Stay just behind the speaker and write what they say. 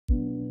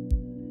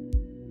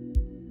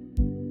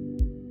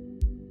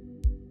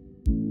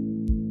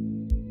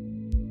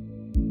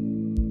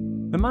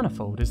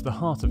manifold is the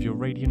heart of your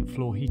radiant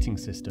floor heating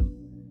system,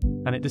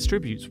 and it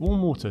distributes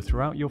warm water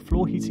throughout your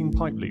floor heating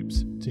pipe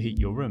loops to heat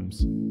your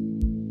rooms.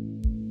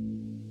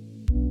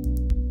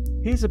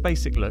 Here's a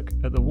basic look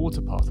at the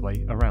water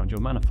pathway around your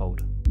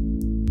manifold.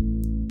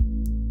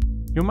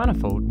 Your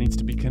manifold needs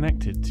to be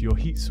connected to your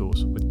heat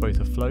source with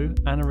both a flow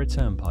and a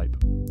return pipe.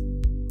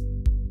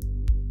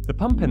 The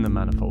pump in the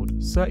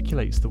manifold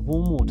circulates the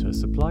warm water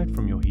supplied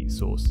from your heat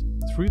source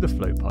through the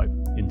flow pipe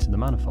into the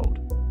manifold.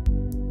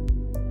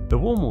 The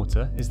warm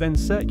water is then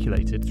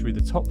circulated through the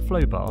top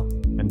flow bar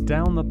and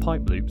down the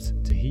pipe loops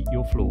to heat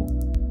your floor.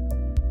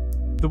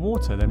 The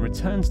water then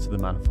returns to the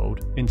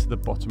manifold into the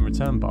bottom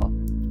return bar,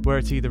 where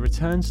it either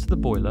returns to the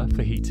boiler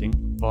for heating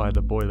via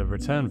the boiler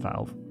return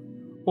valve,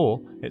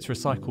 or it's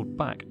recycled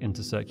back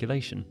into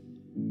circulation.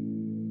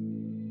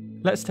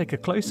 Let's take a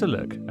closer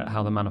look at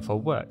how the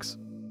manifold works.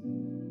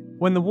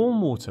 When the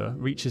warm water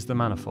reaches the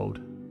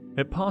manifold,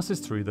 it passes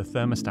through the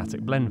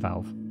thermostatic blend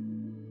valve.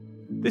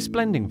 This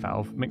blending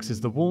valve mixes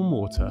the warm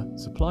water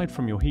supplied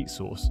from your heat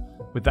source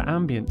with the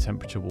ambient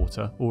temperature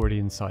water already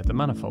inside the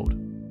manifold.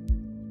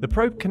 The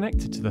probe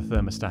connected to the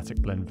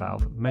thermostatic blend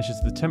valve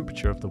measures the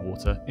temperature of the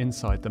water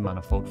inside the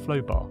manifold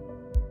flow bar.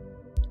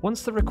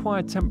 Once the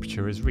required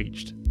temperature is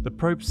reached, the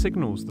probe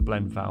signals the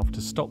blend valve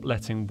to stop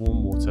letting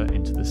warm water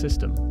into the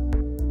system.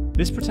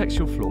 This protects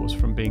your floors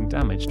from being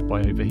damaged by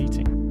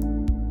overheating.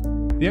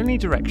 The only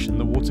direction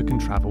the water can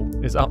travel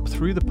is up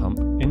through the pump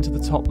into the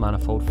top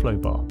manifold flow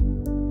bar.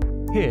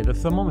 Here, the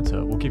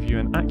thermometer will give you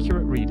an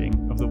accurate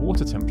reading of the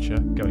water temperature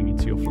going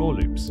into your floor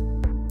loops.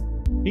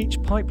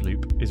 Each pipe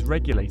loop is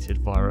regulated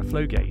via a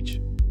flow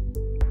gauge.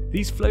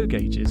 These flow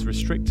gauges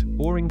restrict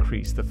or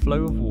increase the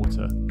flow of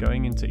water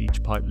going into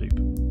each pipe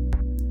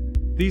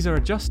loop. These are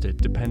adjusted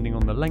depending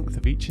on the length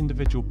of each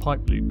individual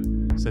pipe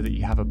loop so that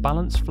you have a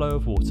balanced flow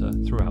of water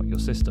throughout your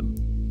system.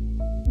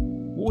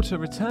 Water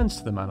returns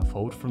to the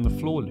manifold from the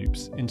floor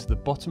loops into the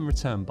bottom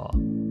return bar.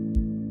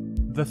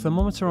 The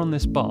thermometer on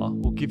this bar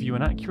will give you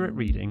an accurate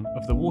reading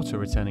of the water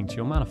returning to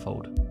your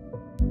manifold.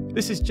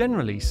 This is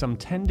generally some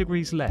 10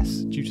 degrees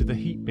less due to the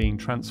heat being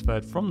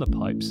transferred from the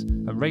pipes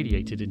and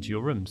radiated into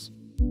your rooms.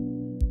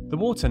 The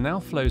water now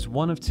flows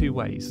one of two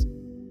ways.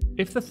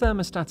 If the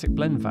thermostatic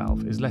blend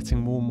valve is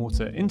letting warm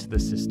water into the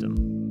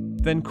system,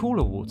 then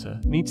cooler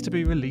water needs to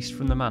be released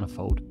from the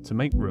manifold to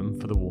make room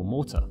for the warm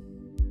water.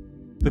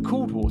 The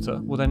cooled water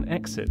will then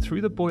exit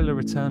through the boiler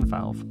return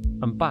valve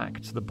and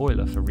back to the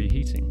boiler for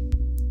reheating.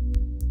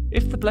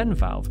 If the blend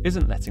valve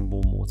isn't letting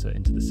warm water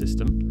into the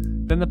system,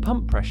 then the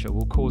pump pressure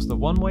will cause the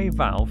one-way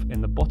valve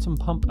in the bottom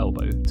pump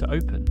elbow to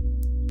open.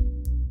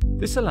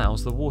 This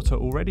allows the water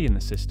already in the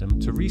system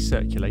to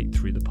recirculate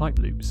through the pipe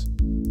loops.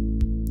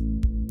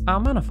 Our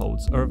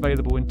manifolds are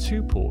available in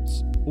 2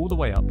 ports, all the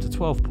way up to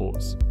 12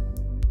 ports.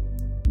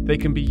 They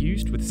can be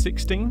used with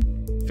 16,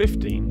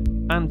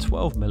 15 and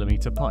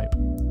 12mm pipe.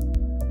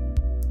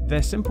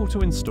 They're simple to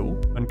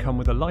install and come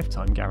with a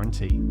lifetime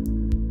guarantee.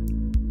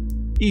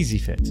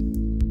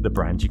 EasyFit, the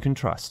brand you can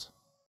trust.